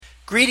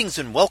Greetings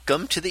and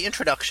welcome to the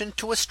introduction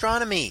to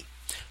astronomy.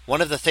 One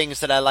of the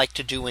things that I like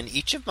to do in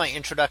each of my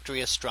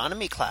introductory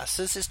astronomy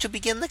classes is to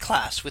begin the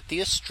class with the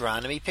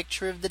astronomy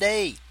picture of the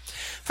day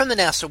from the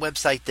NASA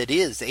website, that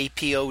is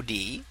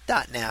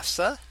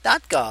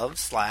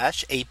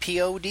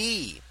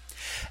apod.nasa.gov/apod.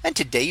 And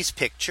today's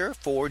picture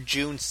for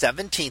June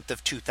 17th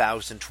of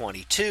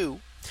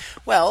 2022.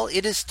 Well,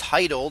 it is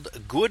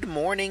titled "Good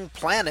Morning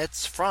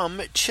Planets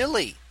from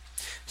Chile."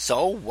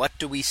 So what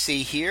do we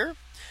see here?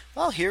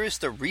 Well, here is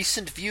the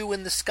recent view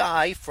in the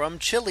sky from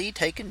Chile,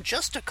 taken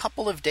just a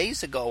couple of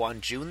days ago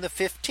on June the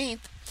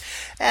 15th.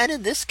 And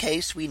in this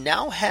case, we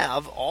now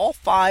have all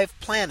 5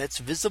 planets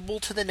visible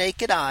to the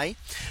naked eye,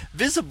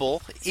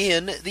 visible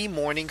in the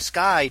morning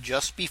sky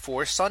just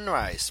before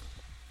sunrise.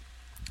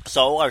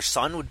 So our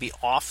sun would be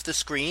off the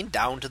screen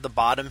down to the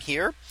bottom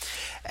here.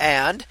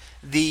 And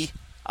the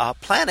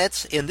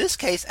planets in this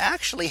case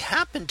actually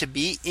happen to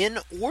be in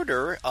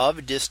order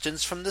of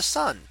distance from the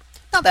sun.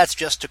 Now that's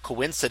just a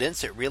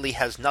coincidence. It really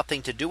has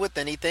nothing to do with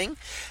anything,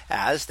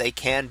 as they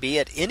can be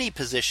at any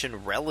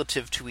position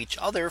relative to each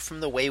other from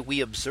the way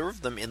we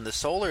observe them in the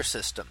solar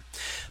system.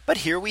 But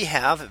here we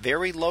have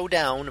very low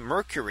down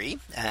Mercury,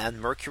 and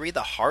Mercury,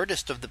 the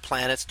hardest of the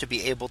planets to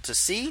be able to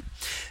see,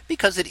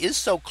 because it is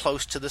so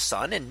close to the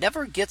sun and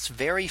never gets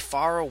very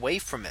far away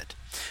from it.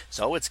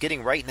 So it's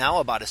getting right now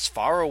about as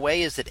far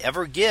away as it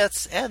ever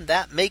gets, and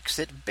that makes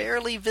it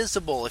barely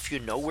visible if you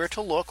know where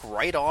to look,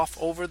 right off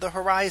over the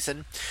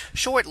horizon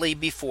shortly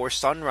before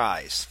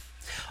sunrise.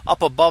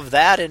 Up above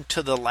that and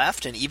to the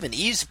left, and even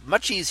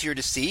much easier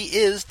to see,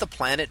 is the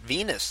planet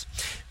Venus.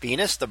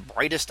 Venus, the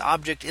brightest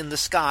object in the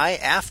sky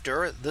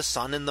after the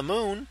sun and the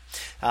moon.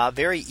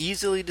 Very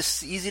easy to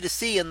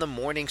see in the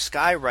morning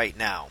sky right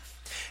now.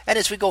 And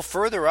as we go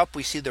further up,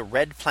 we see the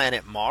red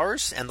planet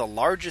Mars and the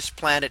largest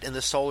planet in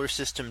the solar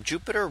system,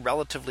 Jupiter,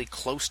 relatively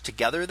close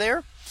together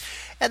there.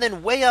 And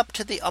then way up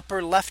to the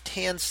upper left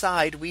hand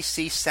side, we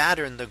see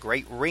Saturn, the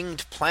great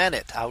ringed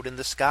planet out in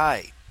the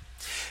sky.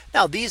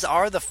 Now these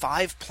are the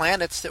 5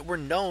 planets that were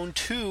known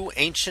to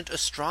ancient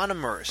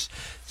astronomers.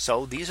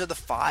 So these are the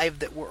 5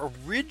 that were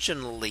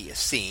originally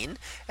seen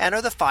and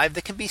are the 5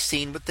 that can be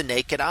seen with the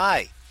naked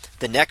eye.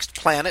 The next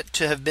planet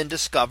to have been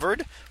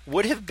discovered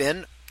would have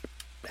been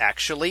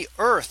actually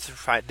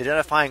Earth.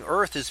 Identifying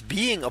Earth as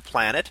being a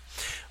planet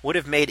would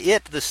have made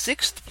it the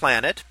 6th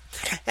planet.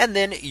 And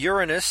then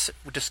Uranus,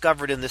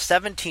 discovered in the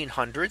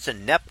 1700s,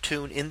 and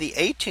Neptune in the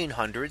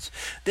 1800s,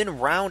 then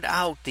round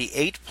out the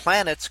 8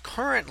 planets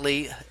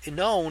currently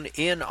known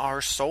in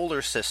our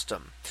solar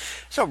system.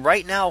 So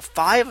right now,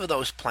 5 of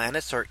those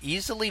planets are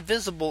easily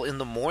visible in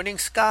the morning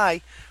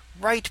sky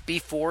right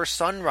before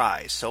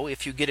sunrise. So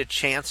if you get a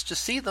chance to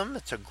see them,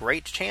 it's a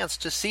great chance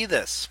to see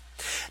this.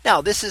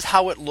 Now this is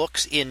how it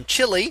looks in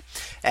Chile,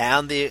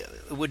 and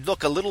it would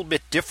look a little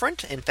bit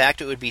different. In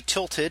fact, it would be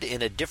tilted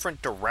in a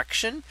different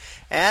direction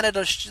and at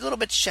a little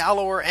bit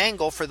shallower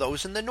angle for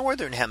those in the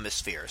northern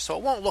hemisphere. So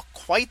it won't look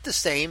quite the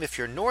same if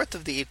you're north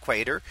of the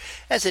equator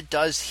as it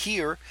does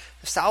here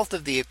south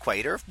of the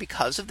equator,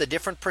 because of the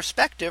different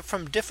perspective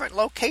from different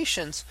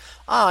locations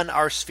on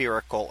our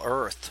spherical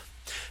Earth.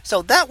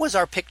 So that was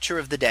our picture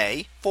of the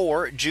day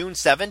for June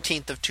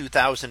 17th of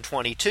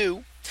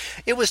 2022.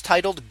 It was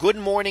titled "Good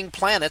Morning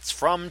Planets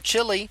from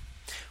Chile."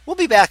 We'll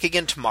be back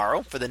again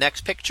tomorrow for the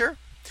next picture.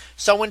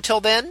 So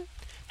until then,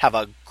 have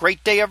a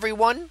great day,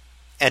 everyone,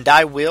 and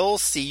I will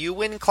see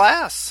you in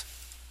class.